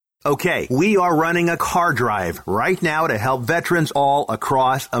Okay, we are running a car drive right now to help veterans all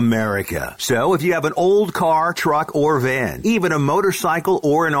across America. So if you have an old car, truck, or van, even a motorcycle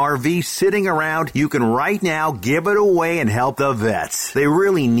or an RV sitting around, you can right now give it away and help the vets. They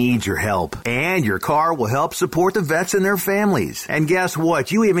really need your help. And your car will help support the vets and their families. And guess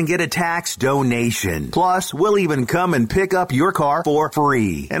what? You even get a tax donation. Plus, we'll even come and pick up your car for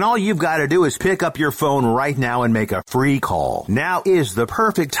free. And all you've got to do is pick up your phone right now and make a free call. Now is the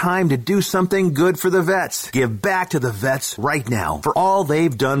perfect time to do something good for the vets. Give back to the vets right now for all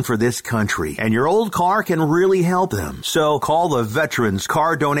they've done for this country. And your old car can really help them. So call the Veterans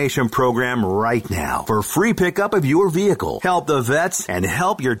Car Donation Program right now for free pickup of your vehicle. Help the vets and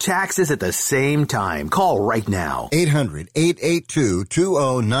help your taxes at the same time. Call right now.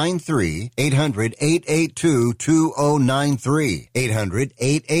 800-882-2093. 800-882-2093.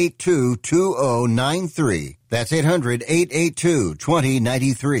 800-882-2093. That's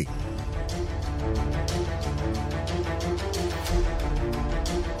 800-882-2093.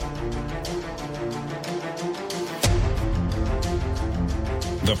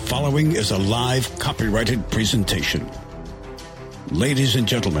 The following is a live copyrighted presentation. Ladies and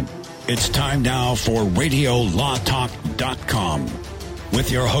gentlemen, it's time now for RadioLawTalk.com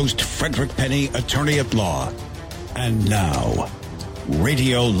with your host, Frederick Penny, attorney at law. And now,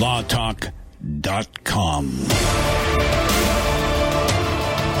 RadioLawTalk.com.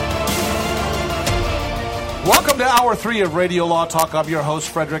 Welcome to Hour 3 of Radio Law Talk. I'm your host,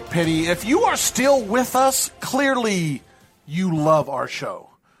 Frederick Penny. If you are still with us, clearly you love our show.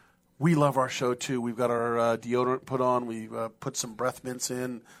 We love our show, too. We've got our deodorant put on. We put some breath mints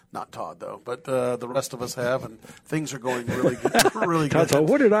in. Not Todd, though, but the rest of us have, and things are going really good. Really good. Todd,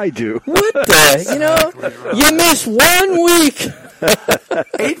 what did I do? What the? You missed 1 week.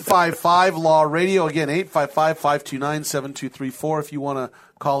 855-LAW-RADIO. Again, 855-529-7234 if you want to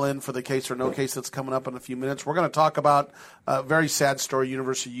call in for the case or no case that's coming up in a few minutes. We're going to talk about a very sad story,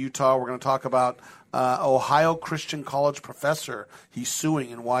 University of Utah. We're going to talk about Ohio Christian College professor. He's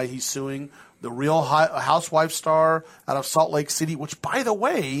suing and why he's suing. The Real Housewife star out of Salt Lake City, which, by the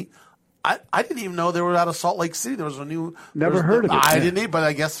way, I didn't even know they were out of Salt Lake City. There was a new... Never heard of it. I didn't, but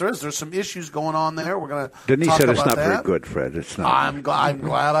I guess there is. There's some issues going on there. We're going to Denise talk said about it's not that. very good, Fred. It's not. I'm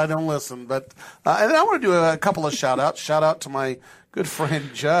glad I don't listen. But and then I want to do a couple of shout-outs. Shout-out to my good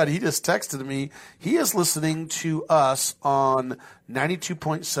friend Judd. He just texted me. He is listening to us on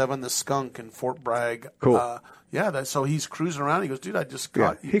 92.7 The Skunk in Fort Bragg. Cool. So he's cruising around. He goes, dude, I just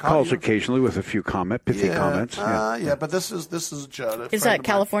got He calls occasionally with a few pithy comments. But this is Judd. Is that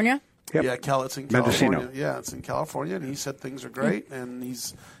California? Yep. Yeah, it's in Mendocino. California. Yeah, it's in California, and he said things are great, and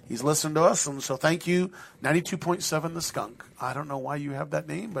he's listened to us, and so thank you, 92.7 The Skunk. I don't know why you have that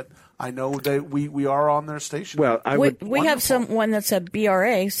name, but I know that we are on their station. Well, we have someone that's a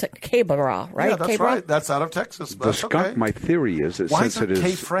BRA, K-Bra, right? Yeah, that's K-Bra? right. That's out of Texas. The Skunk, okay. my theory is that why since isn't it is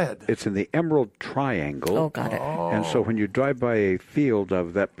K-Fred? It's in the Emerald Triangle. Oh, got it. And so when you drive by a field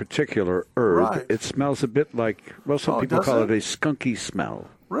of that particular herb, Right. it smells a bit like, well, some people call it a skunky smell.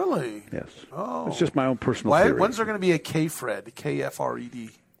 Really? Yes. Oh. It's just my own personal theory. When's there going to be a K-Fred? K-F-R-E-D?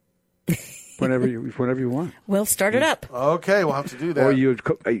 Whenever you want. We'll start it up. Okay, we'll have to do that. Or you'd,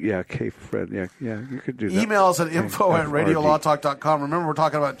 K-Fred. Yeah, you could do that. Emails at info@radiolawtalk.com. Remember, we're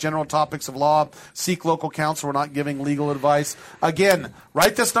talking about general topics of law. Seek local counsel. We're not giving legal advice. Again,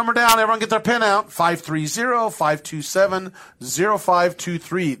 write this number down. Everyone get their pen out.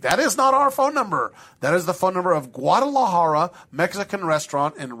 530-527-0523. That is not our phone number. That is the phone number of Guadalajara Mexican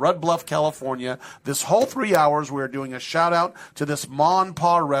Restaurant in Red Bluff, California. This whole 3 hours, we are doing a shout-out to this Ma and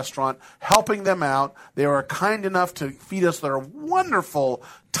Pa restaurant, helping them out. They are kind enough to feed us their wonderful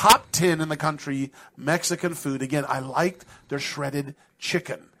top 10 in the country Mexican food. Again, I liked their shredded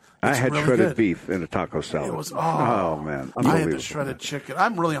chicken. I had really shredded good. beef in a taco salad. It was, man. I had the shredded chicken.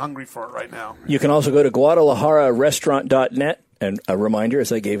 I'm really hungry for it right now. You can also go to GuadalajaraRestaurant.net. And a reminder,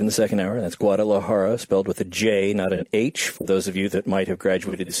 as I gave in the second hour, that's Guadalajara, spelled with a J, not an H, for those of you that might have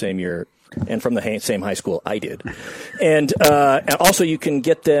graduated the same year and from the same high school I did. And also you can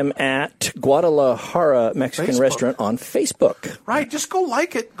get them at Guadalajara Mexican Restaurant on Facebook. Right. Just go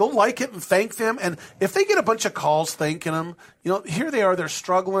like it. Go like it and thank them. And if they get a bunch of calls thanking them, here they are. They're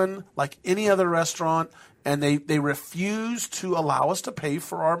struggling like any other restaurant. And they refuse to allow us to pay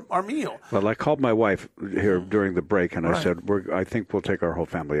for our meal. Well, I called my wife here during the break, and I said, I think we'll take our whole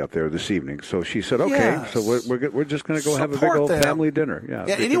family up there this evening. So she said, okay. Yes. So we're just going to go have a big Support old them. family dinner. Yeah,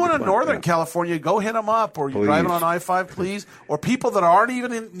 anyone in Northern California, go hit them up. Or you're driving on I-5, please. Or people that aren't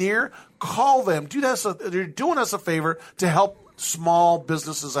even near, call them. They're doing us a favor to help small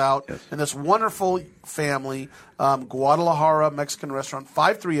businesses out in this wonderful family. Guadalajara Mexican Restaurant,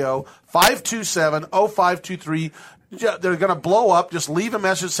 530-527-0523. They're going to blow up. Just leave a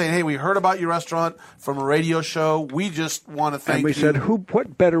message saying, hey, we heard about your restaurant from a radio show. We just want to thank you. And we said,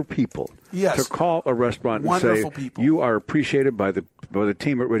 what better people Yes. to call a restaurant and Wonderful say, people. you are appreciated by the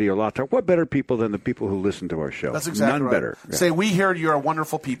team at Radio La Talk. What better people than the people who listen to our show? That's exactly None right. better. Yeah. Say, we hear you're a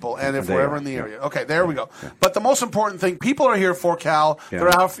wonderful people, and if They we're ever are, in the yeah. area. Okay, there we go. But the most important thing, people are here for, Cal. Yeah.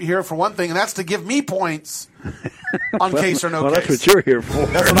 They're out here for one thing, and that's to give me points on case or no well, case. that's what you're here for.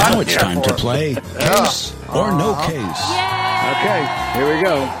 That's what Now I'm it's here time for. to play Case or No Case. Okay, here we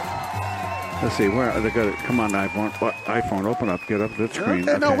go. Let's see. Where they got it? Come on, iPhone, open up, get up the screen.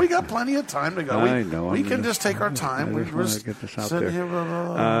 Okay, no, we got plenty of time to go. I know. We can just take our time. I We're just wanna just get this out sitting there. here.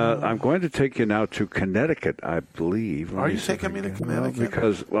 I'm going to take you now to Connecticut, I believe. Are you taking me to Connecticut?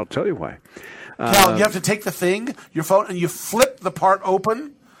 Because, well, I'll tell you why. Cal, you have to take the thing, your phone, and you flip the part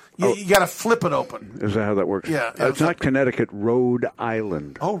open. You got to flip it open. Is that how that works? Yeah. It's not Connecticut, Rhode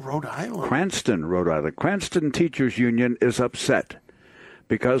Island. Oh, Rhode Island. Cranston, Rhode Island. Cranston Teachers Union is upset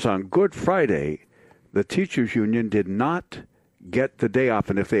because on Good Friday, the Teachers Union did not get the day off.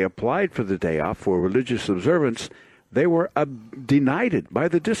 And if they applied for the day off for religious observance, they were denied it by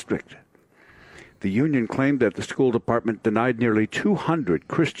the district. The union claimed that the school department denied nearly 200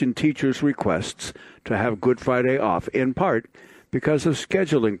 Christian teachers' requests to have Good Friday off, in part because of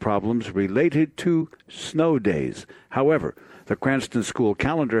scheduling problems related to snow days. However, the Cranston school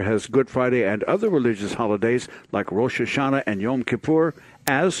calendar has Good Friday and other religious holidays like Rosh Hashanah and Yom Kippur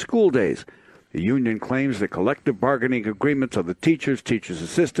as school days. The union claims the collective bargaining agreements of the teachers, teachers'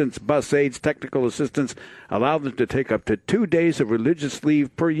 assistants, bus aides, technical assistants allow them to take up to 2 days of religious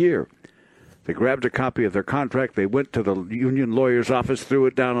leave per year. They grabbed a copy of their contract. They went to the union lawyer's office, threw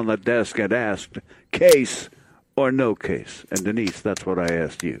it down on the desk, and asked, case or no case? And Denise, that's what I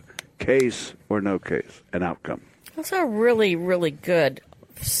asked you. Case or no case? An outcome. That's a really, really good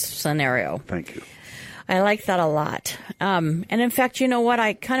scenario. Thank you. I like that a lot. And in fact, you know what?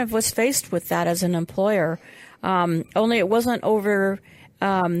 I kind of was faced with that as an employer. Only it wasn't over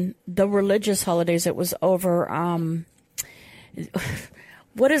the religious holidays. It was over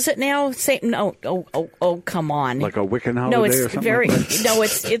what is it now? Satan? Oh, come on! Like a Wiccan holiday no, it's or something? very like that? no.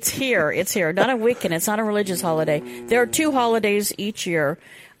 It's here. It's here. Not a Wiccan. It's not a religious holiday. There are 2 holidays each year.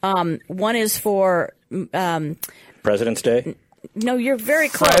 One is for President's Day? no, you're very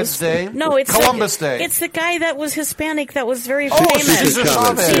close. Fred's Day? No, it's Columbus Day. It's the guy that was Hispanic that was very Oh, famous. Cesar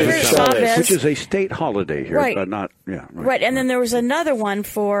Chavez. Cesar Chavez. Which is a state holiday here, Right. but not, yeah. Right, and then there was another one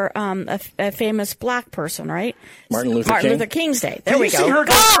for a famous black person, right? Martin Luther King? Luther King's Day. There Can we you go. see her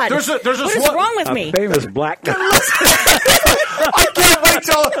go- God, there's this what is one- wrong with me? Famous black guy.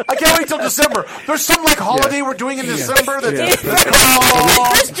 I can't wait till December. There's some like holiday we're doing in December that's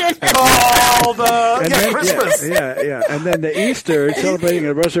called Christmas. Yeah. And then the Easter, celebrating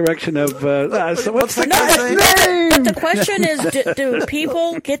the resurrection of, so what's the guy's guy's name? But the question is, do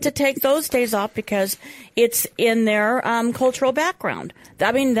people get to take those days off because it's in their cultural background?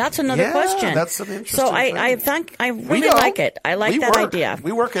 I mean, that's another Yeah, question. that's an interesting So I thing. think I We really go. like it. I like We that work. idea.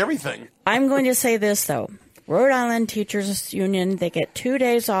 We work everything. I'm going to say this, though. Rhode Island Teachers Union, they get 2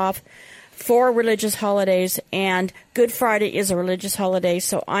 days off for religious holidays, and Good Friday is a religious holiday,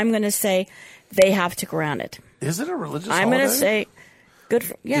 so I'm going to say they have to grant it. Is it a religious I'm holiday? going to say Good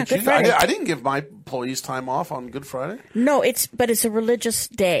Did you- Friday. I didn't give my employees time off on Good Friday. No, but it's a religious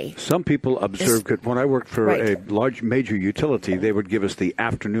day. Some people observe good. When I worked for Right. a large major utility, they would give us the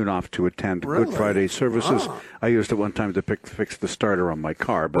afternoon off to attend Really? Good Friday services. Ah. I used it one time to fix the starter on my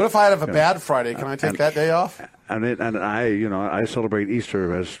car. But What if I have a bad Friday? Can I take that day off? And I celebrate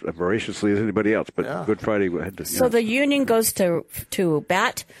Easter as voraciously as anybody else, but Yeah. Good Friday had to. So the union goes to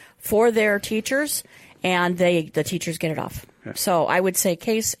bat for their teachers, and the teachers get it off. Yeah. So I would say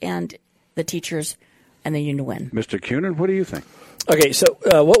Case and the teachers and the union win. Mr. Cunin, what do you think? Okay, so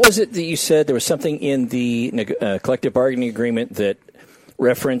what was it that you said? There was something in the collective bargaining agreement that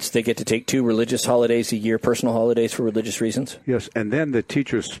referenced they get to take 2 religious holidays a year, personal holidays for religious reasons? Yes, and then the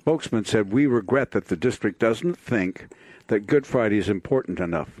teacher's spokesman said, we regret that the district doesn't think that Good Friday is important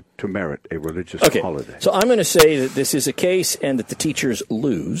enough to merit a religious holiday. So I'm going to say that this is a case and that the teachers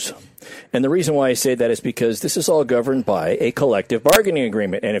lose. And the reason why I say that is because this is all governed by a collective bargaining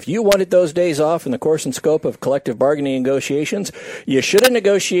agreement. And if you wanted those days off in the course and scope of collective bargaining negotiations, you should have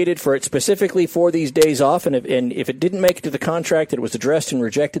negotiated for it specifically for these days off. And if it didn't make it to the contract, it was addressed and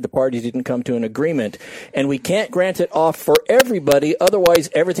rejected, the parties didn't come to an agreement. And we can't grant it off for everybody. Otherwise,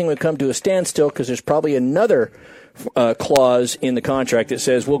 everything would come to a standstill because there's probably another clause in the contract that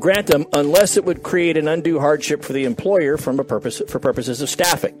says we'll grant them unless it would create an undue hardship for the employer for purposes of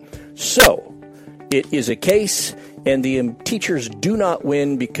staffing. So, it is a case, and the teachers do not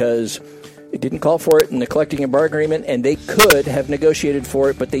win because it didn't call for it in the collective bargaining agreement, and they could have negotiated for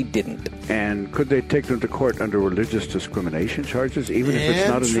it, but they didn't. And could they take them to court under religious discrimination charges, even if it's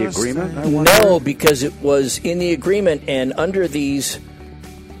not in the agreement? I wonder? No, because it was in the agreement, and under these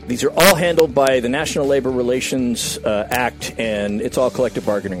are all handled by the National Labor Relations Act, and it's all collective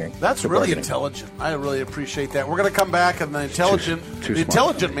bargaining. That's really intelligent. I really appreciate that. We're going to come back, and the intelligent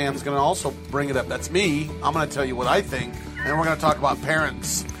man's going to also bring it up. That's me. I'm going to tell you what I think. And we're going to talk about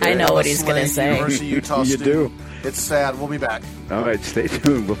parents. I know what he's going to say. University of Utah You do. It's sad. We'll be back. All right, stay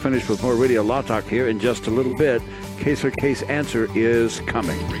tuned. We'll finish with more Radio Law Talk here in just a little bit. Case for Case answer is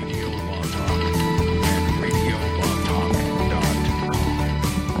coming. Radio Law Talk and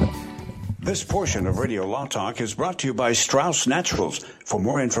RadioLawTalk.com. This portion of Radio Law Talk is brought to you by Strauss Naturals. For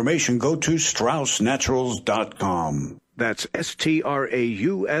more information, go to StraussNaturals.com. That's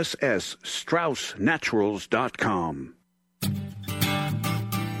STRAUSS, StraussNaturals.com.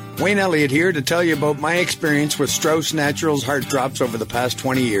 Wayne Elliott here to tell you about my experience with Strauss Naturals Heart Drops over the past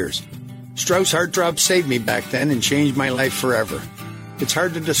 20 years. Strauss Heart Drops saved me back then and changed my life forever. It's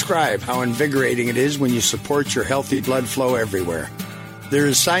hard to describe how invigorating it is when you support your healthy blood flow everywhere. There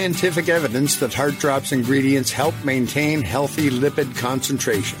is scientific evidence that Heart Drops ingredients help maintain healthy lipid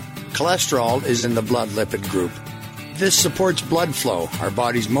concentration. Cholesterol is in the blood lipid group. This supports blood flow, our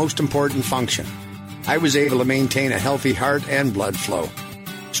body's most important function. I was able to maintain a healthy heart and blood flow.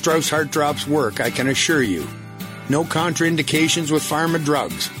 Strauss Heart Drops work, I can assure you. No contraindications with pharma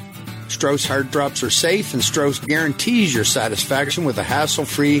drugs. Strauss Heart Drops are safe, and Strauss guarantees your satisfaction with a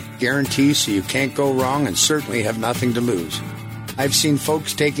hassle-free guarantee so you can't go wrong and certainly have nothing to lose. I've seen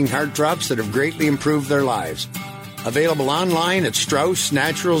folks taking Heart Drops that have greatly improved their lives. Available online at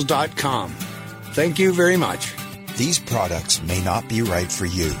StraussNaturals.com. Thank you very much. These products may not be right for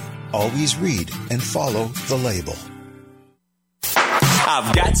you. Always read and follow the label.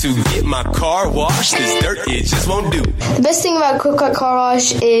 I've got to get my car washed. This dirt, it just won't do. The best thing about Quick Quack Car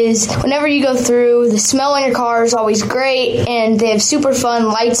Wash is whenever you go through, the smell on your car is always great, and they have super fun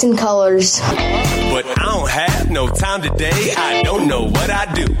lights and colors. But I don't have no time today. I don't know what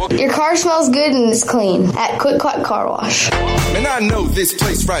I do. Your car smells good and is clean at Quick Quack Car Wash. And I know this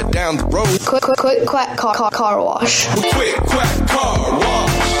place right down the road. Quick Quack Car Wash. Quick Quack Car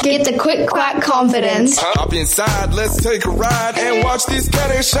Wash. Get the Quick Quack confidence. Hop inside, let's take a ride and watch this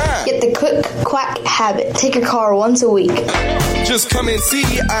cat and shine. Get the Quick Quack habit. Take your car once a week. Just come and see,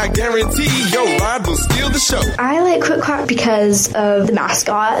 I guarantee your ride will steal the show. I like Quick Quack because of the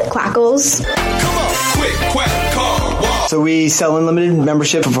mascot, Quackles. Come on, Quick Quack Car Wash. So we sell unlimited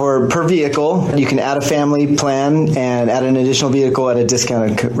membership per vehicle. You can add a family plan and add an additional vehicle at a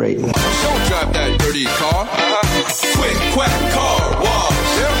discounted rate. Don't drive that dirty car. Quick Quack Car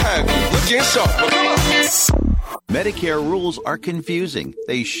Wash. They'll have you looking sharp. Medicare rules are confusing.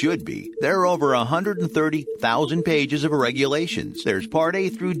 They should be. There are over 130,000 pages of regulations. There's Part A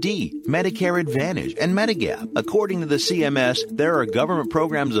through D, Medicare Advantage, and Medigap. According to the CMS, there are government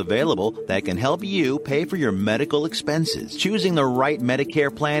programs available that can help you pay for your medical expenses. Choosing the right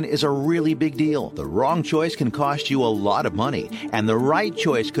Medicare plan is a really big deal. The wrong choice can cost you a lot of money, and the right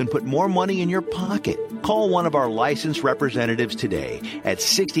choice can put more money in your pocket. Call one of our licensed representatives today. At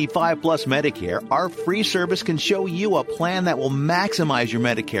 65 Plus Medicare, our free service can show you a plan that will maximize your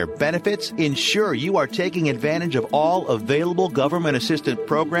Medicare benefits, ensure you are taking advantage of all available government assistance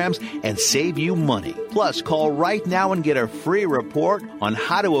programs, and save you money. Plus, call right now and get a free report on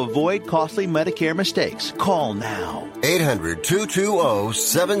how to avoid costly Medicare mistakes. Call now.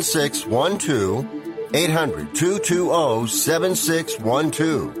 800-220-7612.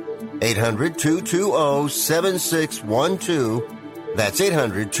 800-220-7612. 800-220-7612. That's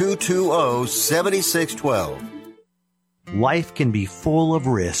 800-220-7612. Life can be full of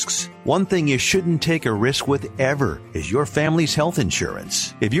risks. One thing you shouldn't take a risk with ever is your family's health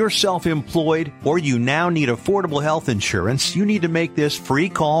insurance. If you're self-employed or you now need affordable health insurance, you need to make this free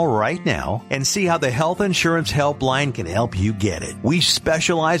call right now and see how the Health Insurance Helpline can help you get it. We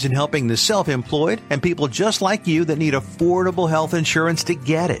specialize in helping the self-employed and people just like you that need affordable health insurance to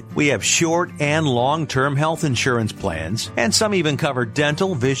get it. We have short and long-term health insurance plans, and some even cover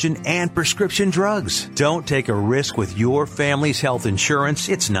dental, vision, and prescription drugs. Don't take a risk with your family's health insurance.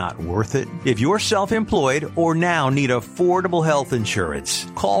 It's not worth it. If you're self-employed or now need affordable health insurance,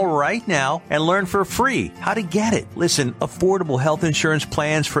 call right now and learn for free how to get it. Listen, affordable health insurance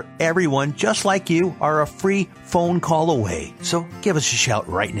plans for everyone just like you are a free phone call away. So give us a shout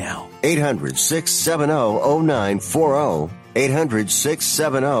right now. 800-670-0940.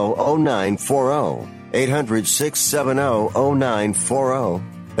 800-670-0940. 800-670-0940.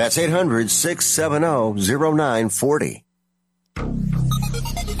 That's 800-670-0940.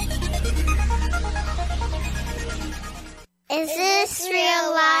 Is this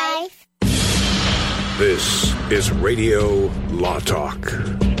real life? This is Radio Law Talk.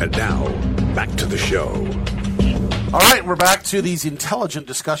 And now, back to the show. All right, we're back to these intelligent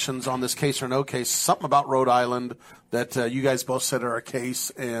discussions on this case or no case. Something about Rhode Island that you guys both said are a case.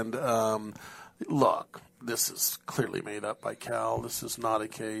 And look, this is clearly made up by Cal. This is not a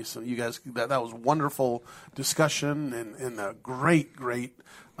case. And you guys, that was wonderful discussion and great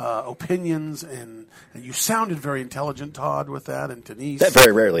opinions. And you sounded very intelligent, Todd, with that. And Denise. That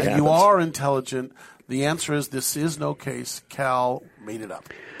very rarely happens. You are intelligent. The answer is this is no case. Cal made it up.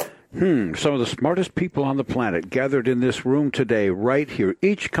 Some of the smartest people on the planet gathered in this room today, right here,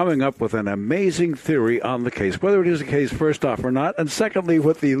 each coming up with an amazing theory on the case, whether it is a case first off or not, and secondly,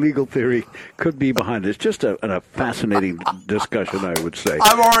 what the legal theory could be behind it. It's just a fascinating discussion, I would say.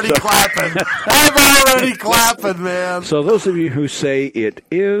 I'm already clapping, man. So those of you who say it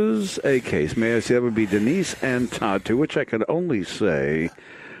is a case, may I say that would be Denise and Todd, to which I can only say,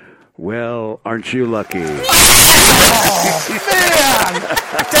 well, aren't you lucky? Oh, man!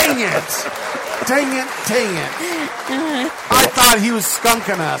 Dang it. I thought he was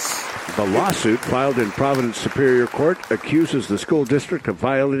skunking us. The lawsuit filed in Providence Superior Court accuses the school district of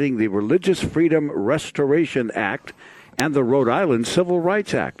violating the Religious Freedom Restoration Act and the Rhode Island Civil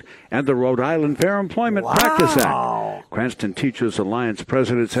Rights Act and the Rhode Island Fair Employment Practice Act. Cranston Teachers Alliance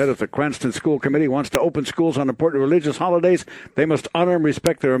president said if the Cranston School Committee wants to open schools on important religious holidays, they must honor and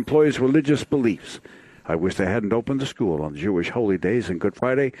respect their employees' religious beliefs. I wish they hadn't opened the school on Jewish holy days and Good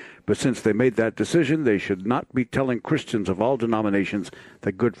Friday, but since they made that decision, they should not be telling Christians of all denominations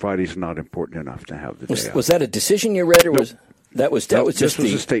that Good Friday is not important enough to have the day off. Was that a decision you read, or was that was just this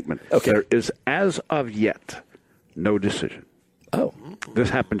was a statement? Okay. There is, as of yet, no decision. Oh, this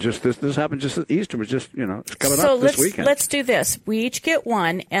happened just Easter was just it's coming so up this weekend. Let's do this. We each get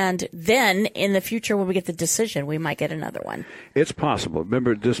one, and then in the future, when we get the decision, we might get another one. It's possible.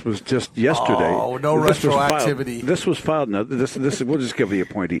 Remember, this was just yesterday. Oh, no retroactivity. This was filed. No, this we'll just give you a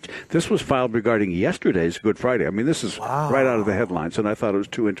point each. This was filed regarding yesterday's Good Friday. I mean, this is right out of the headlines, and I thought it was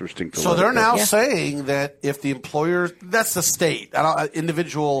too interesting to. So they're now saying that if the employer, that's the state,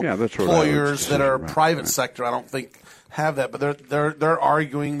 individual employers that are private sector, I don't think have that, but they're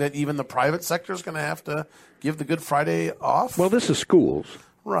arguing that even the private sector is going to have to give the Good Friday off. Well, this is schools,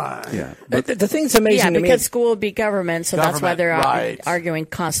 right? Yeah, but the thing's amazing. Yeah, because school would be government, so that's why they're right. arguing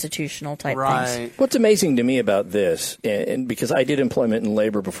constitutional type things. What's amazing to me about this, and because I did employment and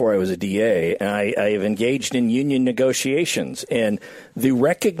labor before I was a DA, and I have engaged in union negotiations, and the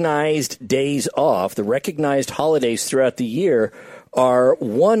recognized days off, the recognized holidays throughout the year, are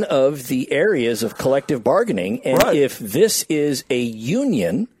one of the areas of collective bargaining. And if this is a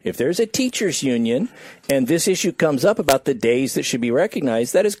union, if there's a teachers union, and this issue comes up about the days that should be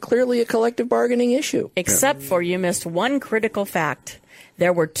recognized, that is clearly a collective bargaining issue. Except for you missed one critical fact.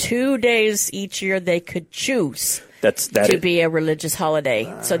 There were 2 days each year they could choose to be a religious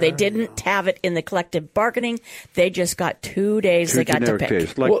holiday. So they didn't have it in the collective bargaining. They just got 2 days they got to pick.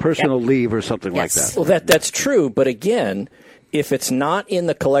 Days, like personal leave or something like that. Well, that's true. But again, if it's not in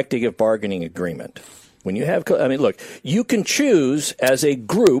the collective bargaining agreement, when you have, look, you can choose as a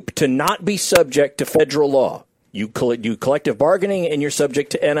group to not be subject to federal law. You do collective bargaining, and you're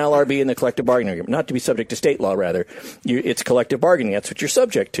subject to NLRB and the collective bargaining agreement. Not to be subject to state law, rather. It's collective bargaining. That's what you're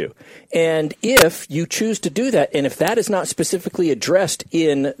subject to. And if you choose to do that, and if that is not specifically addressed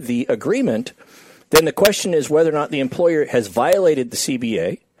in the agreement, then the question is whether or not the employer has violated the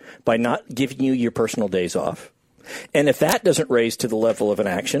CBA by not giving you your personal days off. And if that doesn't raise to the level of an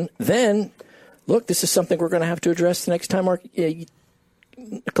action, then, look, this is something we're going to have to address the next time our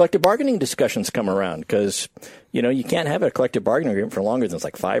collective bargaining discussions come around, because, you can't have a collective bargaining agreement for longer than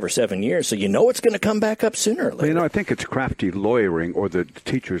 5 or 7 years, so it's going to come back up sooner or later. Well, I think it's crafty lawyering, or the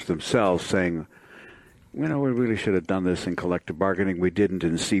teachers themselves saying, we really should have done this in collective bargaining. We didn't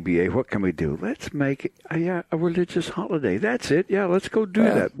in CBA. What can we do? Let's make a religious holiday. That's it. Yeah, let's go do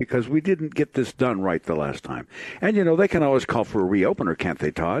that, because we didn't get this done right the last time. And, they can always call for a reopener, can't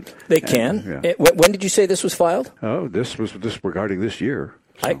they, Todd? They can. When did you say this was filed? Oh, this was regarding this year.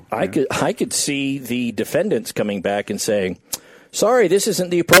 So, I could see the defendants coming back and saying, sorry, this isn't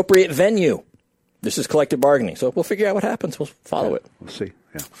the appropriate venue. This is collective bargaining. So we'll figure out what happens. We'll follow it. We'll see.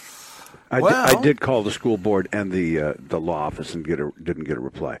 Yeah. I did call the school board and the law office and didn't get a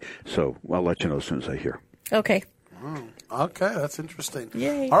reply. So I'll let you know as soon as I hear. Okay. Okay, that's interesting.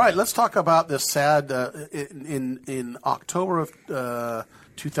 Yay. All right, let's talk about this sad. In October of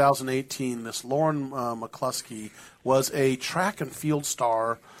 2018, this Lauren McCluskey was a track and field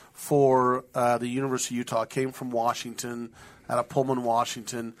star for the University of Utah. Came from Washington, out of Pullman,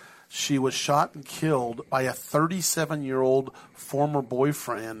 Washington. She was shot and killed by a 37-year-old former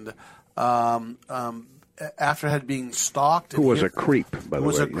boyfriend after had been stalked. Who was a creep, by the way. Who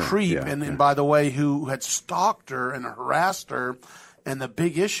was a creep, and by the way, who had stalked her and harassed her. And the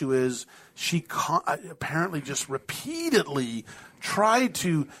big issue is she apparently just repeatedly tried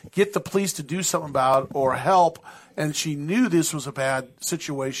to get the police to do something about it or help, and she knew this was a bad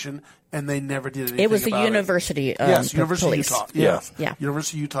situation, and they never did anything about it. It was the university University police. of Utah. Yeah.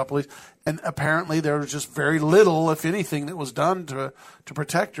 University of Utah police. And apparently there was just very little, if anything, that was done to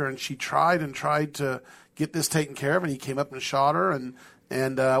protect her, and she tried to get this taken care of, and he came up and shot her, and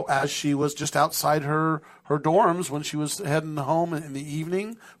as she was just outside her dorms when she was heading home in the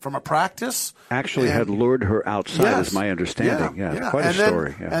evening from a practice. Actually had lured her outside, is my understanding. Yeah. Quite a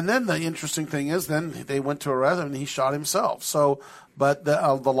story. Yeah. And then the interesting thing is then they went to arrest him, and he shot himself. So, but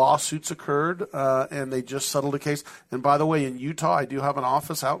the lawsuits occurred, and they just settled the case. And by the way, in Utah, I do have an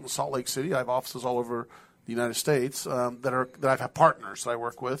office out in Salt Lake City. I have offices all over the United States that I've had partners that I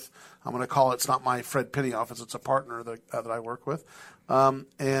work with. I'm going to call it's not my Fred Penny office; it's a partner that I work with.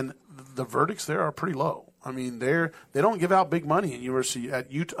 And the verdicts there are pretty low. I mean, they don't give out big money in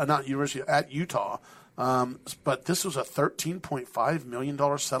at Utah. But this was a $13.5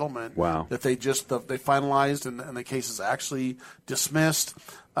 million settlement. Wow. That they finalized, and the case is actually dismissed.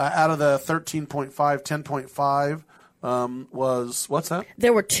 Out of the 13.5, 10.5 was, what's that?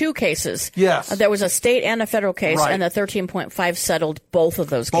 There were two cases. Yes. There was a state and a federal case, right. And the 13.5 settled both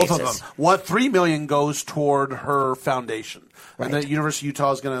of those cases. Both of them. What $3 million goes toward her foundation. Right. And the University of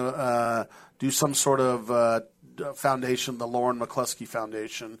Utah is going to do some sort of foundation, the Lauren McCluskey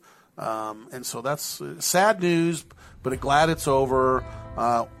Foundation. And so that's sad news, but glad it's over.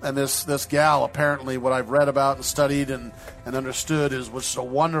 And this gal, apparently, what I've read about and studied and understood was a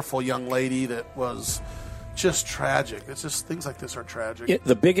wonderful young lady that was just tragic. It's just things like this are tragic.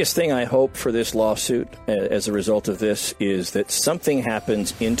 The biggest thing I hope for this lawsuit as a result of this is that something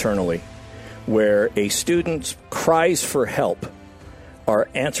happens internally where a student's cries for help are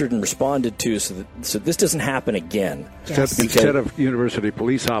answered and responded to so this doesn't happen again. Yes. Instead of university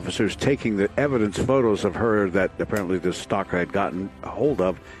police officers taking the evidence photos of her that apparently this stalker had gotten a hold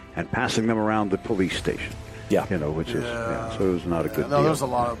of and passing them around the police station. Yeah. Which is, so it was not a good deal. No, there's a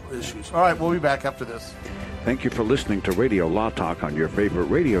lot of issues. All right, we'll be back after this. Thank you for listening to Radio Law Talk on your favorite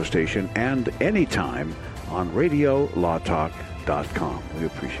radio station and anytime on RadioLawTalk.com. We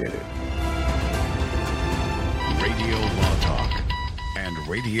appreciate it. Radio Law Talk and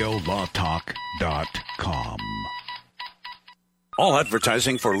RadioLawTalk.com. All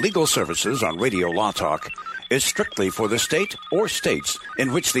advertising for legal services on Radio Law Talk is strictly for the state or states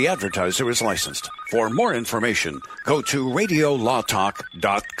in which the advertiser is licensed. For more information, go to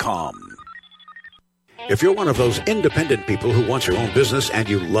RadioLawTalk.com. If you're one of those independent people who wants your own business and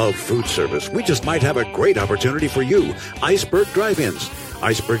you love food service, we just might have a great opportunity for you. Iceberg Drive-Ins.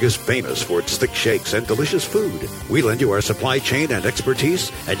 Iceberg is famous for its thick shakes and delicious food. We lend you our supply chain and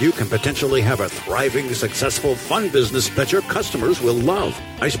expertise, and you can potentially have a thriving, successful, fun business that your customers will love.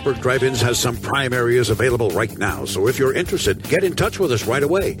 Iceberg Drive-Ins has some prime areas available right now, so if you're interested, get in touch with us right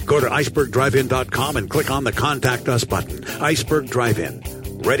away. Go to icebergdrivein.com and click on the Contact Us button. Iceberg Drive-In,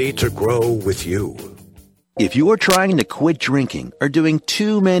 ready to grow with you. If you're trying to quit drinking or doing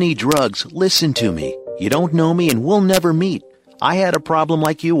too many drugs, listen to me. You don't know me and we'll never meet. I had a problem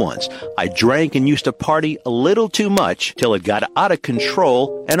like you once. I drank and used to party a little too much till it got out of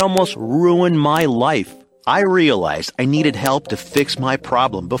control and almost ruined my life. I realized I needed help to fix my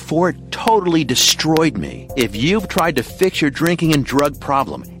problem before it totally destroyed me. If you've tried to fix your drinking and drug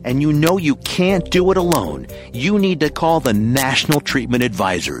problem and you know you can't do it alone, you need to call the National Treatment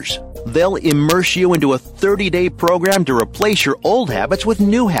Advisors. They'll immerse you into a 30-day program to replace your old habits with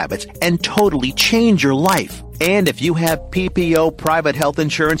new habits and totally change your life. And if you have PPO private health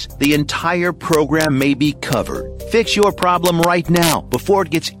insurance, the entire program may be covered. Fix your problem right now before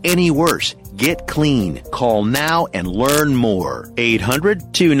it gets any worse. Get clean. Call now and learn more.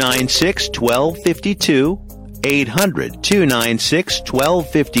 800-296-1252.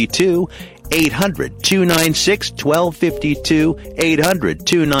 800-296-1252. 800-296-1252.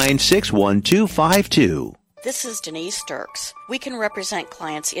 800-296-1252. This is Denise Dirks. We can represent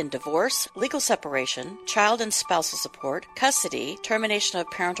clients in divorce, legal separation, child and spousal support, custody, termination of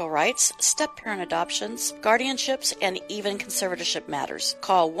parental rights, step-parent adoptions, guardianships, and even conservatorship matters.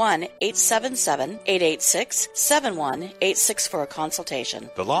 Call 1-877-886-7186 for a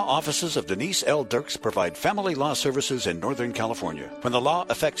consultation. The law offices of Denise L. Dirks provide family law services in Northern California. When the law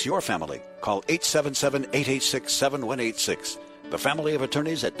affects your family, call 877-886-7186. The family of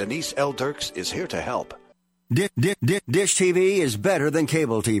attorneys at Denise L. Dirks is here to help. Dish TV is better than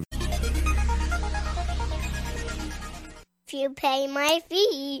cable TV. If you pay my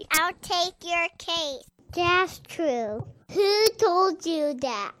fee, I'll take your case. That's true. Who told you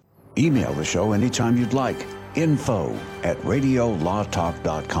that? Email the show anytime you'd like.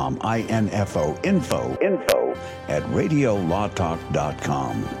 info@radiolawtalk.com. info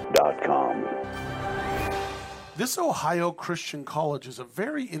 @radiolawtalk.com. This Ohio Christian College is a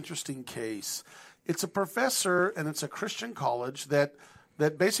very interesting case. It's a professor and it's a Christian college that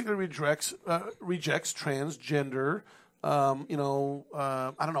basically rejects transgender,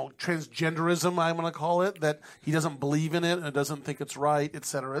 transgenderism, I'm going to call it, that he doesn't believe in it and doesn't think it's right, et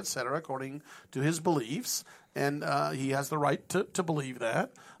cetera, according to his beliefs. And he has the right to believe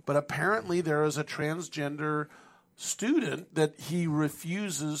that. But apparently there is a transgender student that he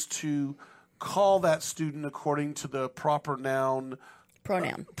refuses to call that student according to the proper pronoun,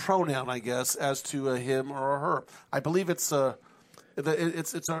 I guess, as to a him or a her. I believe it's a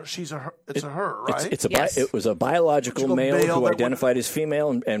her, right? It was a biological male who identified as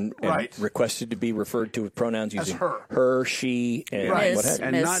female and right. requested to be referred to with pronouns using her, she, and what have you.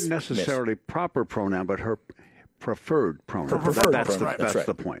 And not necessarily proper pronoun, but her preferred pronoun. That's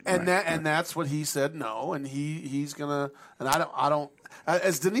the point. And that's what he said no, and he's gonna. And I don't.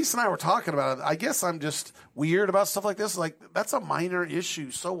 As Denise and I were talking about it, I guess I'm just weird about stuff like this. Like, that's a minor issue.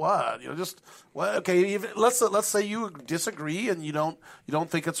 So what? Okay. Let's say you disagree and you don't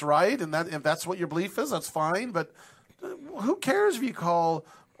think it's right, and that if that's what your belief is, that's fine. But who cares if you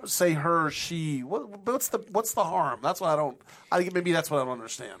say her or she? What's the harm? That's what I don't. I think maybe that's what I don't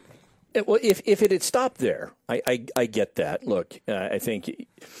understand. Well, if it had stopped there, I get that. Look, I think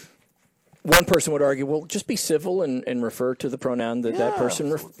one person would argue, well, just be civil and refer to the pronoun that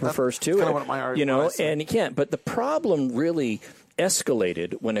person refers to. Kind of what my argument was. And you can't. But the problem really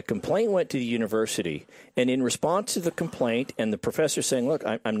escalated when a complaint went to the university, and in response to the complaint and the professor saying, look,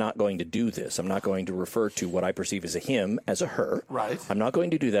 I'm not going to do this. I'm not going to refer to what I perceive as a him as a her. Right. I'm not going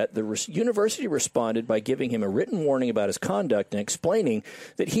to do that. The university responded by giving him a written warning about his conduct and explaining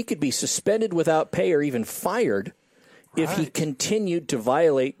that he could be suspended without pay or even fired if he continued to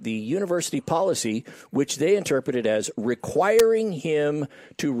violate the university policy, which they interpreted as requiring him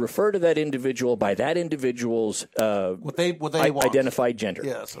to refer to that individual by that individual's what they identified gender.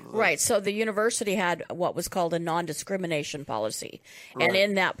 Yes. Right. So the university had what was called a non-discrimination policy. Right. And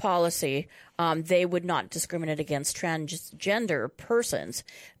in that policy, they would not discriminate against transgender persons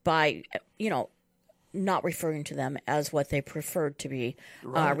by, not referring to them as what they preferred to be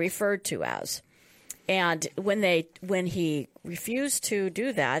referred to as. And when he refused to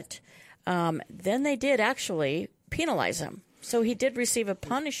do that, then they did actually penalize him. So he did receive a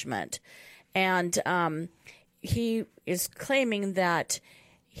punishment, and he is claiming that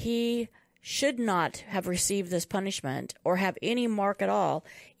he should not have received this punishment or have any mark at all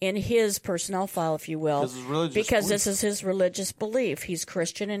in his personnel file, if you will, because this is his religious belief. He's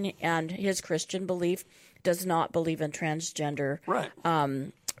Christian, and his Christian belief does not believe in transgender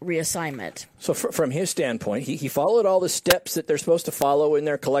reassignment. So from his standpoint, he followed all the steps that they're supposed to follow in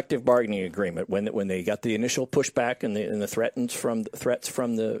their collective bargaining agreement when they got the initial pushback and the threats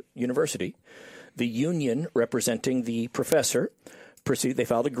from the university. The union representing the professor they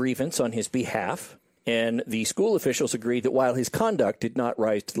filed a grievance on his behalf, and the school officials agreed that while his conduct did not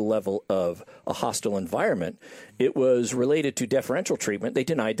rise to the level of a hostile environment, it was related to deferential treatment. They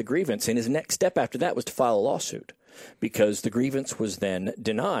denied the grievance, and his next step after that was to file a lawsuit, because the grievance was then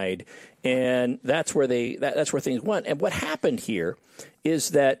denied, and that's where things went. And what happened here is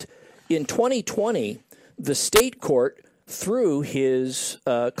that in 2020, the state court threw his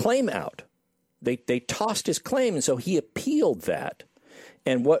claim out. They tossed his claim, and so he appealed that.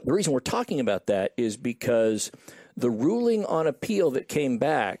 And the reason we're talking about that is because the ruling on appeal that came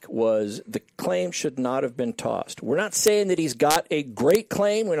back was the claim should not have been tossed. We're not saying that he's got a great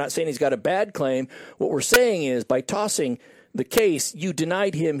claim. We're not saying he's got a bad claim. What we're saying is by tossing the case, you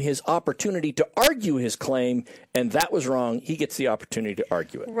denied him his opportunity to argue his claim, and that was wrong. He gets the opportunity to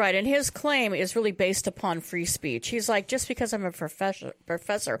argue it. Right, and his claim is really based upon free speech. He's like, just because I'm a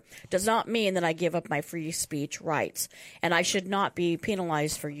professor does not mean that I give up my free speech rights, and I should not be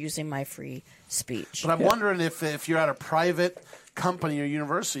penalized for using my free speech. But I'm wondering if you're at a private company or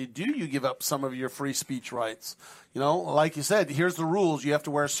university, do you give up some of your free speech rights? Like you said, here's the rules. You have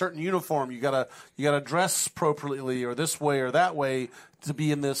to wear a certain uniform. You gotta dress appropriately, or this way or that way, to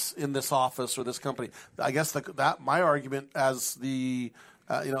be in this office or this company. I guess that my argument as the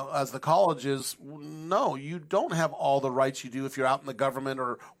as the college is, no, you don't have all the rights you do if you're out in the government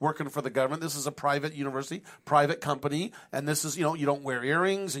or working for the government. This is a private university, private company, and this is, you don't wear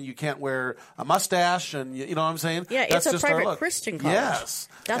earrings and you can't wear a mustache, and you know what I'm saying? Yeah, That's it's a just private Christian college. Yes.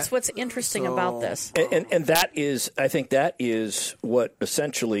 That's what's interesting about this. And that is, I think that is what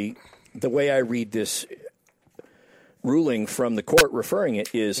essentially, the way I read this ruling from the court referring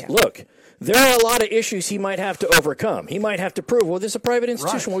it is, look, there are a lot of issues he might have to overcome. He might have to prove, well, this is a private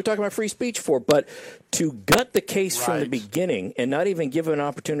institution. What are we talking about free speech for? But to gut the case from the beginning and not even give an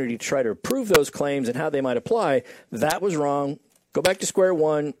opportunity to try to prove those claims and how they might apply, that was wrong. Go back to square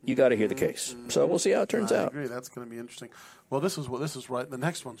one. You got to hear the case. So we'll see how it turns out. I agree. That's going to be interesting. Well, this is right. The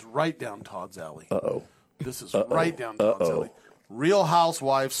next one's right down Todd's alley. This is right down Todd's alley. Real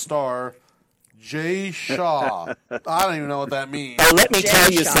Housewives star Jay Shaw. I don't even know what that means. Oh, let me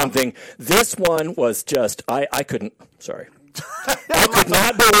tell you something. This one was just, I couldn't, sorry. I could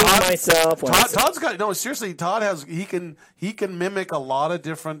not believe myself. Todd's got, no, seriously, Todd has, he can mimic a lot of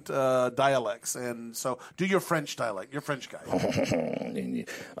different dialects. And so do your French dialect. You're a French guy.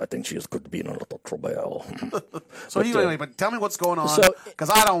 I think she could be in a little trouble. So anyway, but tell me what's going on, because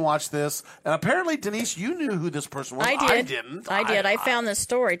I don't watch this. And apparently, Denise, you knew who this person was. I didn't. I did. I found this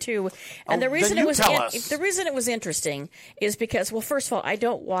story too, and the reason it was interesting is because, well, first of all, I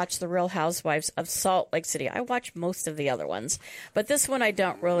don't watch the Real Housewives of Salt Lake City. I watch most of the other ones, but this one I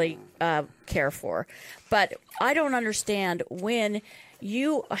don't really care for. But I don't understand when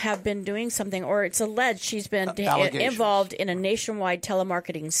you have been doing something, or it's alleged she's been involved in a nationwide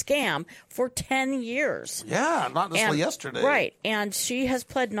telemarketing scam for 10 years. Yeah, not necessarily yesterday. Right. And she has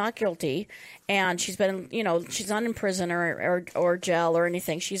pled not guilty, and she's been, she's not in prison or jail or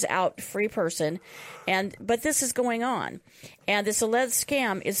anything. She's out, free person. But this is going on. And this alleged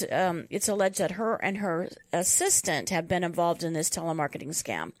scam is, it's alleged that her and her assistant have been involved in this telemarketing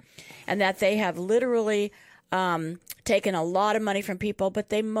scam, and that they have literally taken a lot of money from people, but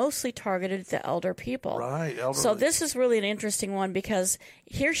they mostly targeted the elder people. Right, elderly. So this is really an interesting one, because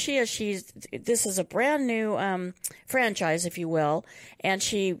here she is. This is a brand new franchise, if you will, and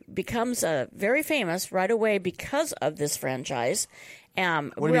she becomes very famous right away because of this franchise.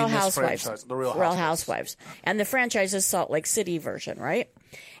 Real Housewives. The Real Housewives. And the franchise is Salt Lake City version, right?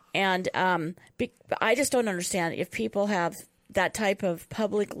 And I just don't understand, if people have that type of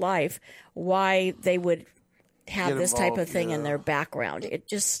public life, why they would have this type of thing in their background. It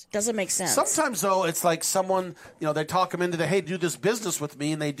just doesn't make sense. Sometimes, though, it's like someone, they talk them into hey, do this business with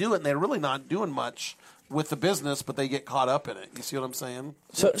me, and they do it, and they're really not doing much with the business, but they get caught up in it. You see what I'm saying?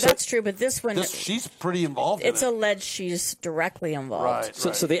 So that's true, but this one... she's pretty involved in it. It's alleged she's directly involved.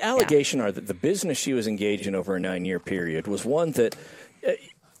 Right. So the allegation are that the business she was engaged in over a 9-year period was one that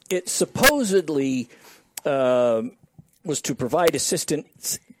it supposedly was to provide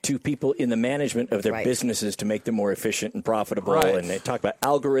assistance to people in the management of their businesses to make them more efficient and profitable. Right. And they talk about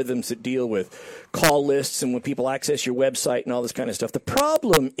algorithms that deal with call lists and when people access your website and all this kind of stuff. The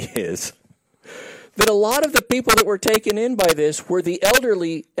problem is that a lot of the people that were taken in by this were the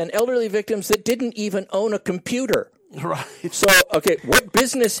elderly victims that didn't even own a computer. Right. So, okay, what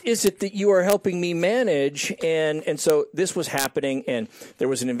business is it that you are helping me manage? And so this was happening, and there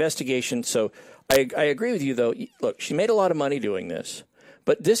was an investigation. So I agree with you, though. Look, she made a lot of money doing this.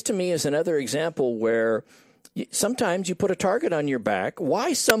 But this, to me, is another example where sometimes you put a target on your back.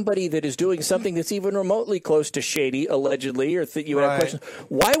 Why somebody that is doing something that's even remotely close to shady, allegedly, or that you have questions,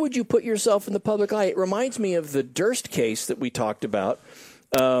 why would you put yourself in the public eye? It reminds me of the Durst case that we talked about,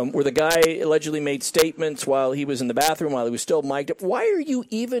 where the guy allegedly made statements while he was in the bathroom, while he was still mic'd up. Why are you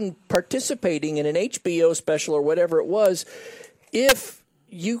even participating in an HBO special or whatever it was if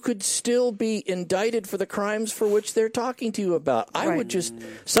you could still be indicted for the crimes for which they're talking to you about?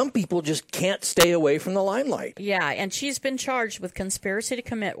 Some people just can't stay away from the limelight. Yeah, and she's been charged with conspiracy to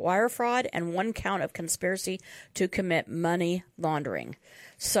commit wire fraud and 1 count of conspiracy to commit money laundering.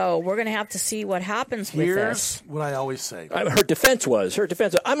 So we're going to have to see what happens with this. Here's what I always say. Her defense was,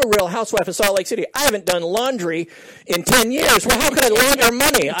 I'm a Real Housewife of Salt Lake City. I haven't done laundry in 10 years. Well, how could I launder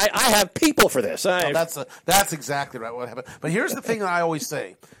money? I have people for this. That's exactly right what happened. But here's the thing that I always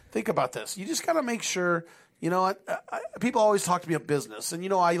say. Think about this. You just got to make sure, people always talk to me about business.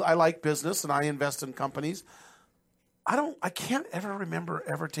 And, I like business and I invest in companies. I can't ever remember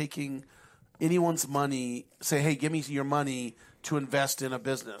ever taking anyone's money, say, hey, give me your money to invest in a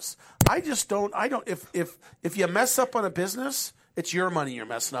business. I don't. If you mess up on a business, it's your money you're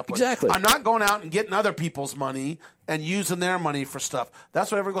messing up with. Exactly. I'm not going out and getting other people's money and using their money for stuff. That's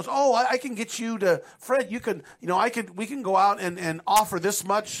what everyone goes, oh, I can get you to, Fred, we can go out and offer this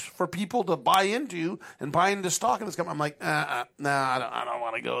much for people to buy into and buy into stock in this company. I'm like, nah, I don't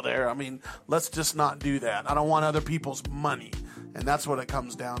want to go there. I mean, let's just not do that. I don't want other people's money. And that's what it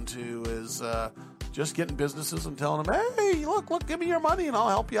comes down to is just getting businesses and telling them, hey, look, give me your money and I'll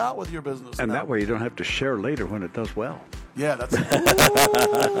help you out with your business. And that way you don't have to share later when it does well. Yeah, that's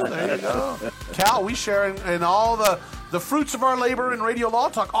there you go. Cal, we share in all the fruits of our labor in Radio Law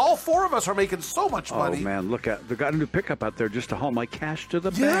Talk. All four of us are making so much money. Oh, man, look at, they got a new pickup out there just to haul my cash to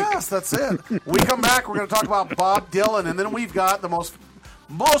the bank. Yes, that's it. We come back, we're going to talk about Bob Dylan, and then we've got the most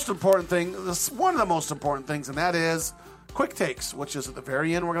important thing, one of the most important things, and that is Quick Takes, which is at the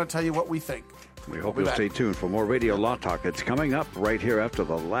very end. We're going to tell you what we think. We hope you'll stay tuned for more Radio Law Talk. It's coming up right here after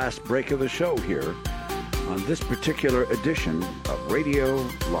the last break of the show here on this particular edition of Radio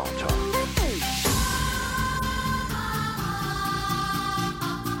Law Talk.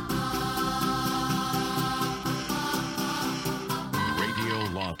 Radio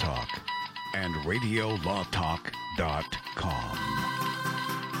Law Talk and RadioLawTalk.com.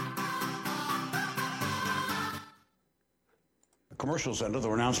 Commercials and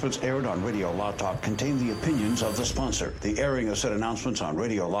other announcements aired on Radio Law Talk contain the opinions of the sponsor. The airing of said announcements on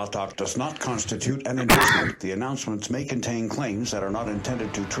Radio Law Talk does not constitute an endorsement. The announcements may contain claims that are not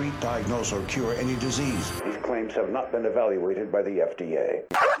intended to treat, diagnose, or cure any disease. These claims have not been evaluated by the FDA.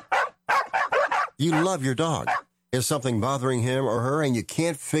 You love your dog. Is something bothering him or her and you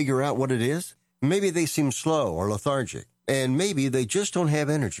can't figure out what it is? Maybe they seem slow or lethargic, and maybe they just don't have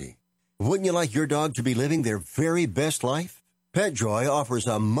energy. Wouldn't you like your dog to be living their very best life? PetJoy offers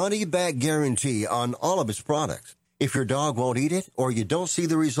a money-back guarantee on all of its products. If your dog won't eat it or you don't see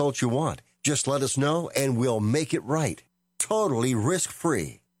the results you want, just let us know and we'll make it right. Totally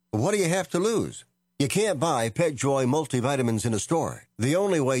risk-free. What do you have to lose? You can't buy PetJoy multivitamins in a store. The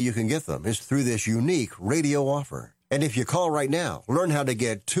only way you can get them is through this unique radio offer. And if you call right now, learn how to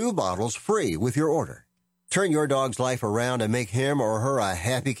get 2 bottles free with your order. Turn your dog's life around and make him or her a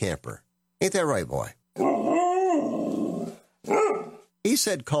happy camper. Ain't that right, boy? He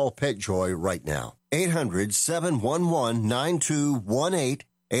said call PetJoy right now. 800-711-9218.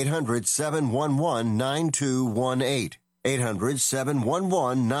 800-711-9218.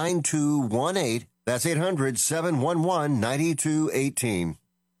 800-711-9218. That's 800-711-9218.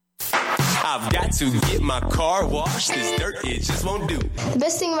 I've got to get my car washed. This dirt, it just won't do. The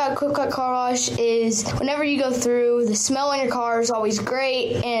best thing about Quick Quack Car Wash is whenever you go through, the smell on your car is always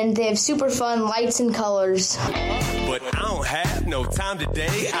great, and they have super fun lights and colors. But I don't have no time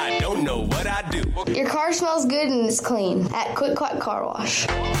today. I don't know what I do. Your car smells good and it's clean at Quick Quack Car Wash.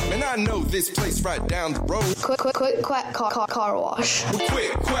 And I know this place right down the road. Quick Quack Car Wash.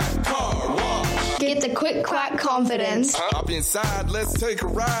 Quick Quack Car Wash. Get the Quick Quack confidence. Hop inside, let's take a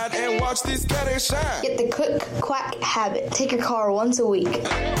ride and watch this cat and shine. Get the Quick Quack habit. Take your car once a week.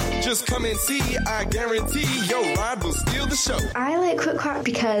 Just come and see, I guarantee your ride will steal the show. I like Quick Quack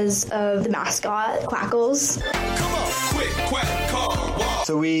because of the mascot, Quackles. Come on, Quick Quack Car Wash.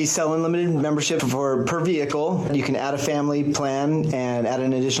 So we sell unlimited membership per vehicle. You can add a family plan and add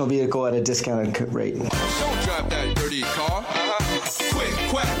an additional vehicle at a discounted rate. Don't drive that dirty car. Quick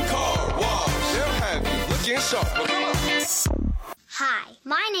Quack Car Wash. They'll have you looking sharp. Hi,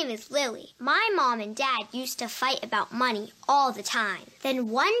 my name is Lily. My mom and dad used to fight about money all the time. Then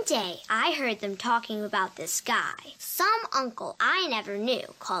one day, I heard them talking about this guy, some uncle I never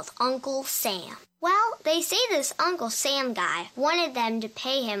knew, called Uncle Sam. Well, they say this Uncle Sam guy wanted them to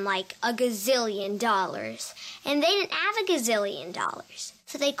pay him like $1 gazillion, and they didn't have $1 gazillion.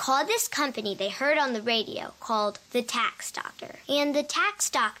 So they called this company they heard on the radio called the Tax Doctor. And the Tax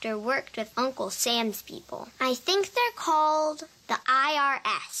Doctor worked with Uncle Sam's people. I think they're called the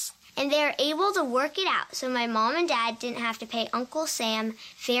IRS. And they were able to work it out so my mom and dad didn't have to pay Uncle Sam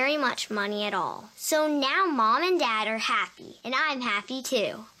very much money at all. So now mom and dad are happy, and I'm happy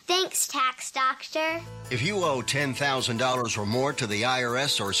too. Thanks, Tax Doctor. If you owe $10,000 or more to the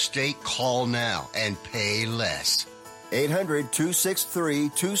IRS or state, call now and pay less.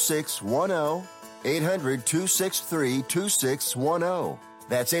 800-263-2610. 800-263-2610.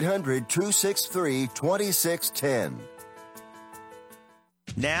 That's 800-263-2610.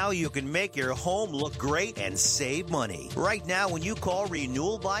 Now you can make your home look great and save money. Right now, when you call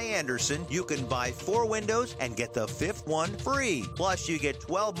Renewal by Andersen, you can buy 4 windows and get the 5th one free. Plus, you get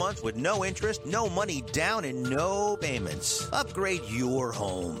 12 months with no interest, no money down, and no payments. Upgrade your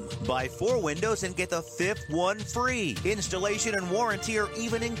home. Buy 4 windows and get the 5th one free. Installation and warranty are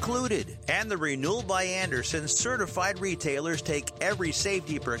even included. And the Renewal by Andersen certified retailers take every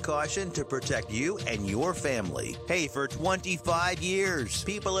safety precaution to protect you and your family. Hey, for 25 years,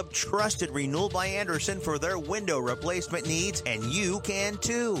 people have trusted Renewal by Andersen for their window replacement needs, and you can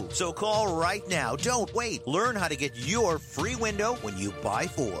too. So call right now. Don't wait. Learn how to get your free window when you buy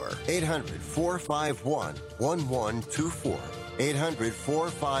 4. 800-451-1124.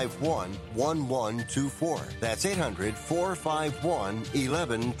 800-451-1124. That's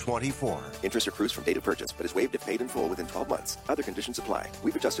 800-451-1124. Interest accrues from date of purchase, but is waived if paid in full within 12 months. Other conditions apply.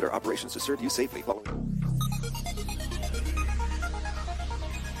 We've adjusted our operations to serve you safely.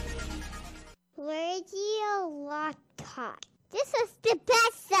 Radio Law Talk. This is the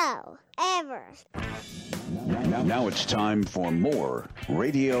best show ever. Now it's time for more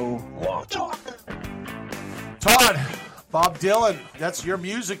Radio Law Talk. Todd, Bob Dylan, that's your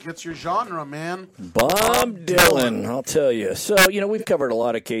music. It's your genre, man. Bob Dylan, I'll tell you. So, we've covered a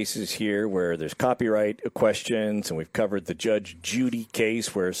lot of cases here where there's copyright questions, and we've covered the Judge Judy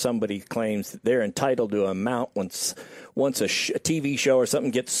case where somebody claims that they're entitled to an amount once a TV show or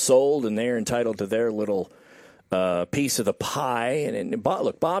something gets sold, and they're entitled to their little piece of the pie. And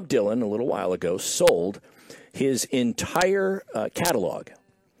look, Bob Dylan, a little while ago, sold his entire catalog,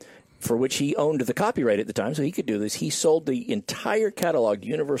 for which he owned the copyright at the time, so he could do this. He sold the entire catalog to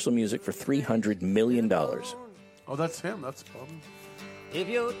Universal Music for $300 million. Oh, that's him. That's Bob. If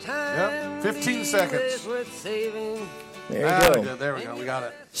your time 15 seconds. is worth saving. There you go. There we go. We got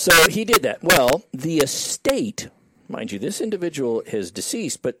it. So he did that. Well, the estate, mind you, this individual is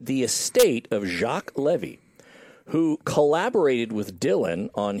deceased, but the estate of Jacques Levy, who collaborated with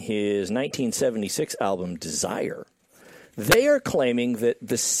Dylan on his 1976 album Desire, they are claiming that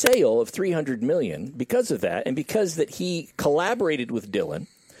the sale of $300 million, because of that, and because that he collaborated with Dylan,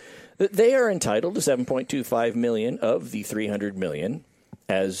 that they are entitled to $7.25 million of the $300 million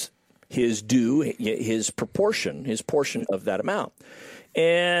as his due, his portion of that amount.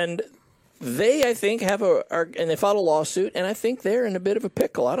 And they, I think, and they filed a lawsuit, and I think they're in a bit of a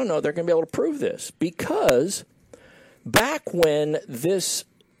pickle. I don't know if they're going to be able to prove this, because back when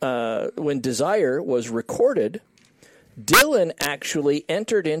when Desire was recorded, Dylan actually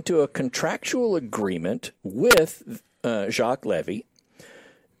entered into a contractual agreement with Jacques Levy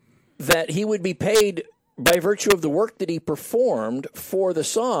that he would be paid by virtue of the work that he performed for the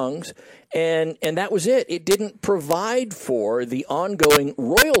songs, and that was it. It didn't provide for the ongoing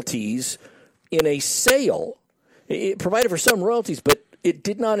royalties in a sale. It provided for some royalties, but it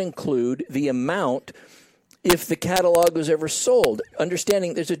did not include the amount if the catalog was ever sold.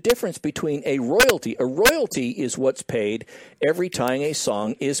 Understanding there's a difference between a royalty. A royalty is what's paid every time a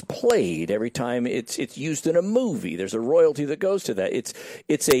song is played, every time it's used in a movie. There's a royalty that goes to that.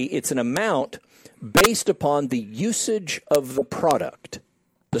 It's an amount based upon the usage of the product,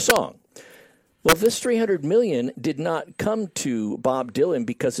 the song. Well, this $300 million did not come to Bob Dylan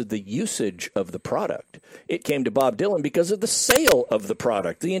because of the usage of the product. It came to Bob Dylan because of the sale of the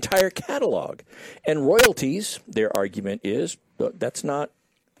product, the entire catalog. And royalties, their argument is, that's not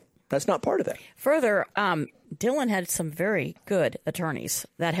part of that. Further, Dylan had some very good attorneys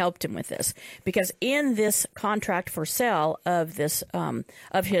that helped him with this, because in this contract for sale of this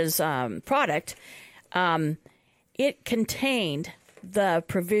of his product, it contained the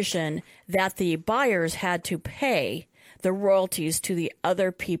provision that the buyers had to pay the royalties to the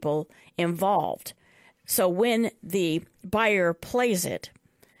other people involved. So when the buyer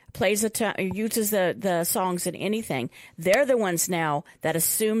uses the songs in anything, they're the ones now that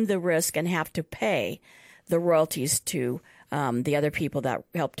assume the risk and have to pay the royalties to the other people that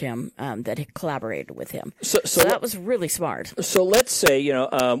helped him, that collaborated with him. So that was really smart. So let's say,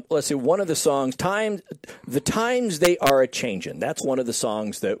 one of the songs, the times they are a changin'. That's one of the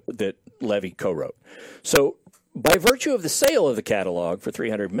songs that Levy co-wrote. So by virtue of the sale of the catalog for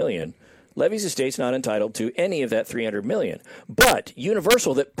 $300 million, Levy's estate's not entitled to any of that $300 million. But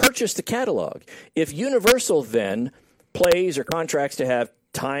Universal, that purchased the catalog, if Universal then plays or contracts to have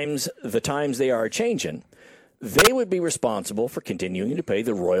the times they are a changin', they would be responsible for continuing to pay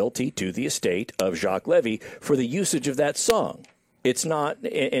the royalty to the estate of Jacques Levy for the usage of that song. It's not,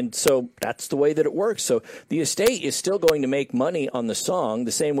 and so that's the way that it works. So the estate is still going to make money on the song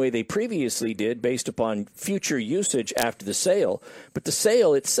the same way they previously did based upon future usage after the sale. But the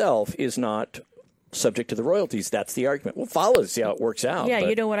sale itself is not subject to the royalties. That's the argument. We'll follow to see how it works out. Yeah, but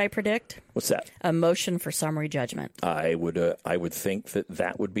you know what I predict? What's that? A motion for summary judgment. I would think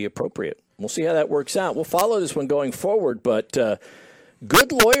that would be appropriate. We'll see how that works out. We'll follow this one going forward, but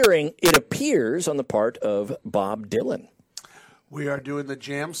good lawyering, it appears, on the part of Bob Dylan. We are doing the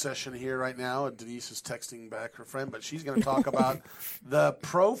jam session here right now. Denise is texting back her friend, but she's going to talk about the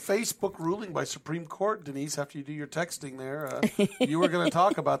pro-Facebook ruling by Supreme Court. Denise, after you do your texting there, you were going to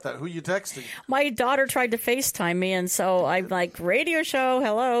talk about that. Who are you texting? My daughter tried to FaceTime me, and so I'm like, radio show,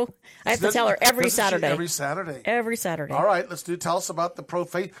 hello. I have to tell her every Saturday. Every Saturday. Every Saturday. All right, tell us about the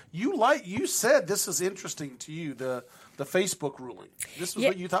pro-Facebook. You said this is interesting to you, the Facebook ruling. This was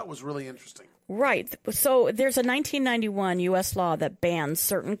what you thought was really interesting. Right. So there's a 1991 U.S. law that bans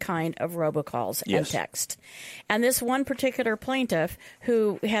certain kind of robocalls and text. And this one particular plaintiff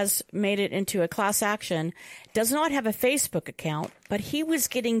who has made it into a class action does not have a Facebook account, but he was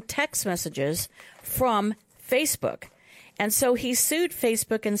getting text messages from Facebook. And so he sued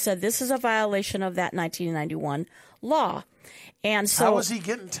Facebook and said this is a violation of that 1991 law. And so how was he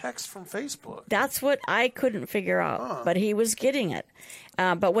getting text from Facebook? That's what I couldn't figure out, but he was getting it.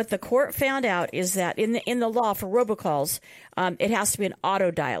 But what the court found out is that in the law for robocalls, it has to be an auto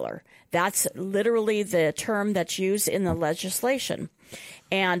dialer. That's literally the term that's used in the legislation.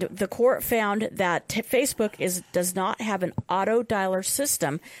 And the court found that Facebook does not have an auto dialer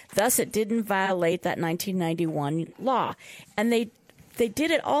system, thus it didn't violate that 1991 law. And they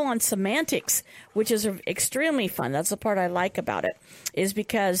did it all on semantics, which is extremely fun. That's the part I like about it, is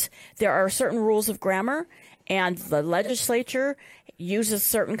because there are certain rules of grammar, and the legislature uses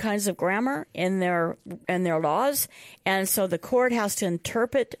certain kinds of grammar in their laws, and so the court has to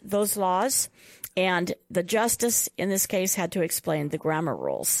interpret those laws, and the justice in this case had to explain the grammar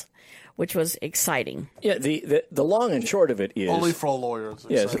rules, which was exciting. Yeah, the long and short of it is... Only for lawyers.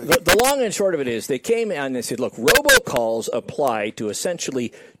 Yes, the long and short of it is they came and they said, look, robocalls apply to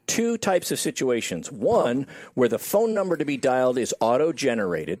essentially two types of situations. One, where the phone number to be dialed is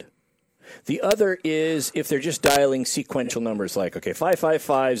auto-generated. The other is if they're just dialing sequential numbers like,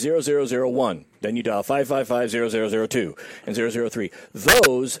 555-0001. Then you dial 555-0002 and 003.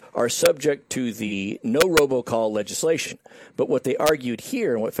 Those are subject to the no robocall legislation. But what they argued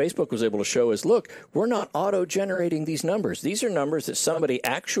here and what Facebook was able to show is, look, we're not auto-generating these numbers. These are numbers that somebody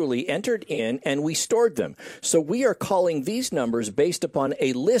actually entered in and we stored them. So we are calling these numbers based upon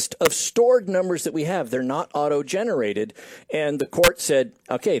a list of stored numbers that we have. They're not auto-generated. And the court said,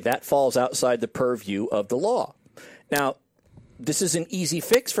 okay, that falls outside the purview of the law. Now, this is an easy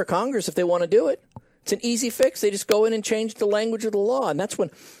fix for Congress if they want to do it. It's an easy fix. They just go in and change the language of the law. And that's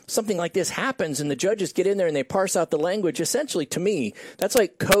when something like this happens and the judges get in there and they parse out the language. Essentially, to me, that's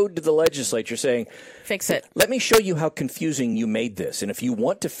like code to the legislature saying, fix it. Let me show you how confusing you made this. And if you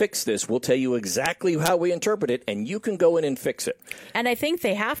want to fix this, we'll tell you exactly how we interpret it, and you can go in and fix it. And I think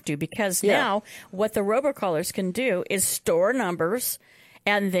they have to, because now what the robocallers can do is store numbers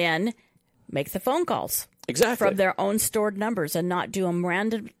and then make the phone calls. Exactly. From their own stored numbers and not do them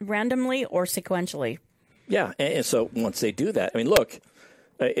randomly or sequentially. Yeah, and so once they do that, I mean, look,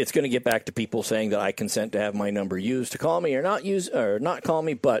 it's going to get back to people saying that I consent to have my number used to call me or not call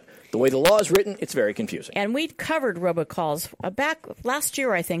me, but the way the law is written, it's very confusing. And we covered robocalls back last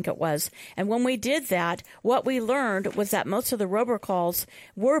year, I think it was. And when we did that, what we learned was that most of the robocalls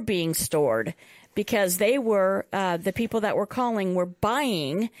were being stored, because they were, the people that were calling were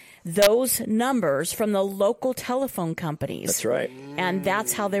buying those numbers from the local telephone companies. That's right. And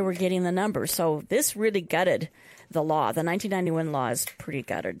that's how they were getting the numbers. So this really gutted the law. The 1991 law is pretty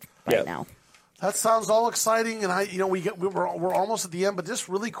gutted right now. That sounds all exciting, and we're almost at the end, but just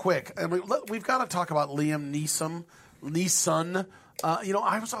really quick, and we've got to talk about Liam Neeson.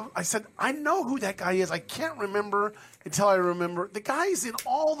 I said I know who that guy is. I can't remember until I remember. The guy's in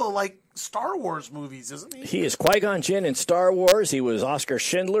all the Star Wars movies, isn't he? He is Qui-Gon Jinn in Star Wars. He was Oscar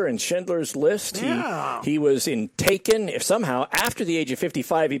Schindler in Schindler's List. Yeah. He was in Taken. If somehow after the age of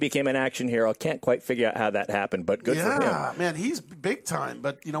 55 he became an action hero, I can't quite figure out how that happened, but good for him. Yeah, man, he's big time.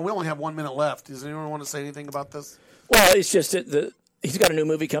 But we only have 1 minute left. Does anyone want to say anything about this? Well, it's just he's got a new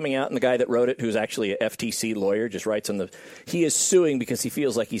movie coming out, and the guy that wrote it, who's actually a FTC lawyer, just writes on he is suing because he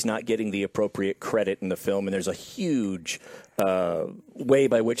feels like he's not getting the appropriate credit in the film, and there's a huge way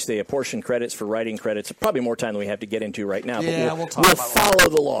by which they apportion credits for writing credits. Probably more time than we have to get into right now. Yeah, but we'll follow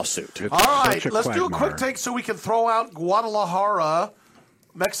the lawsuit. All right, let's do a quick take so we can throw out Guadalajara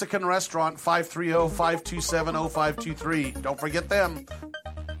Mexican restaurant, 530-527-0523. Don't forget them.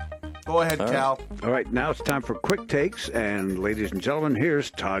 Go ahead, Cal. All right, now it's time for Quick Takes. And ladies and gentlemen, here's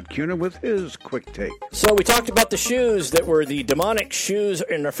Todd Cunin with his Quick Take. So we talked about the shoes that were the demonic shoes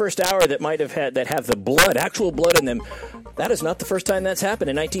in the first hour that have the blood, actual blood in them. That is not the first time that's happened.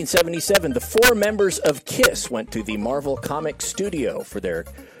 In 1977, the 4 members of KISS went to the Marvel Comics studio for their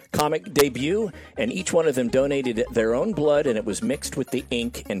comic debut, and each one of them donated their own blood, and it was mixed with the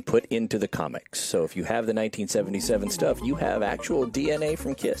ink and put into the comics. So if you have the 1977 stuff, you have actual DNA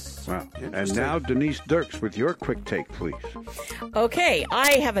from KISS. Wow. And now Denise Dirks with your Quick Take, please. Okay,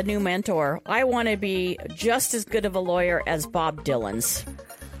 I have a new mentor. I want to be just as good of a lawyer as Bob Dylan's.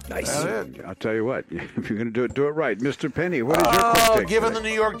 Nice. I'll tell you what, if you're going to do it right. Mr. Penny, what is your Quick Take given today? the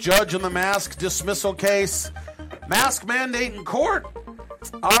New York judge in the mask dismissal case, mask mandate in court.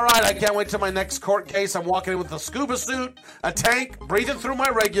 All right, I can't wait till my next court case. I'm walking in with a scuba suit, a tank, breathing through my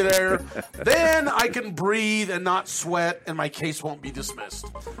regulator. Then I can breathe and not sweat, and my case won't be dismissed.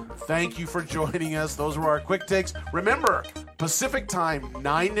 Thank you for joining us. Those were our Quick Takes. Remember, Pacific time,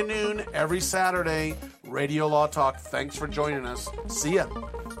 9 to noon, every Saturday, Radio Law Talk. Thanks for joining us. See ya.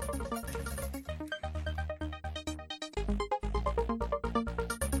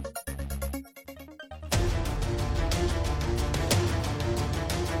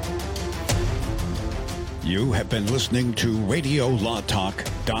 You have been listening to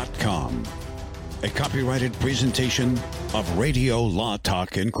RadioLawTalk.com, a copyrighted presentation of Radio Law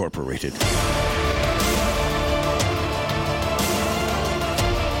Talk Incorporated.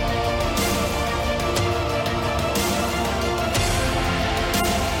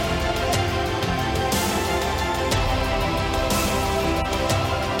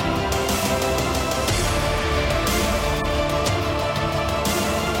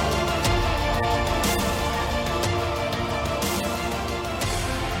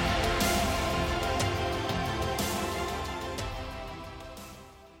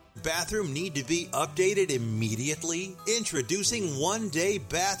 Bathroom need to be updated immediately? Introducing One Day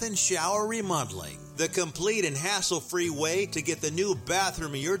Bath and Shower Remodeling, the complete and hassle-free way to get the new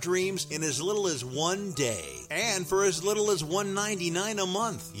bathroom of your dreams in as little as 1 day, and for as little as $199 a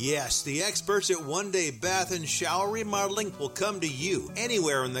month. Yes, the experts at One Day Bath and Shower Remodeling will come to you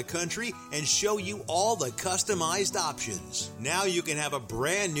anywhere in the country and show you all the customized options. Now you can have a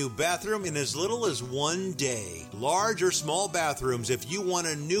brand new bathroom in as little as 1 day. Large or small bathrooms, if you want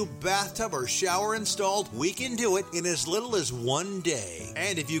a new bathtub or shower installed, we can do it in as little as 1 day.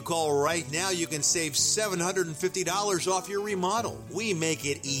 And if you call right now, you can save $750 off your remodel. We make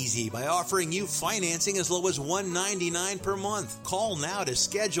it easy by offering you financing as low as $199 per month. Call now to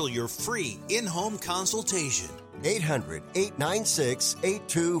schedule your free in-home consultation.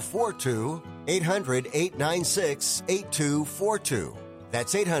 800-896-8242. 800-896-8242.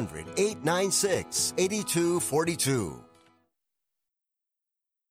 That's 800-896-8242.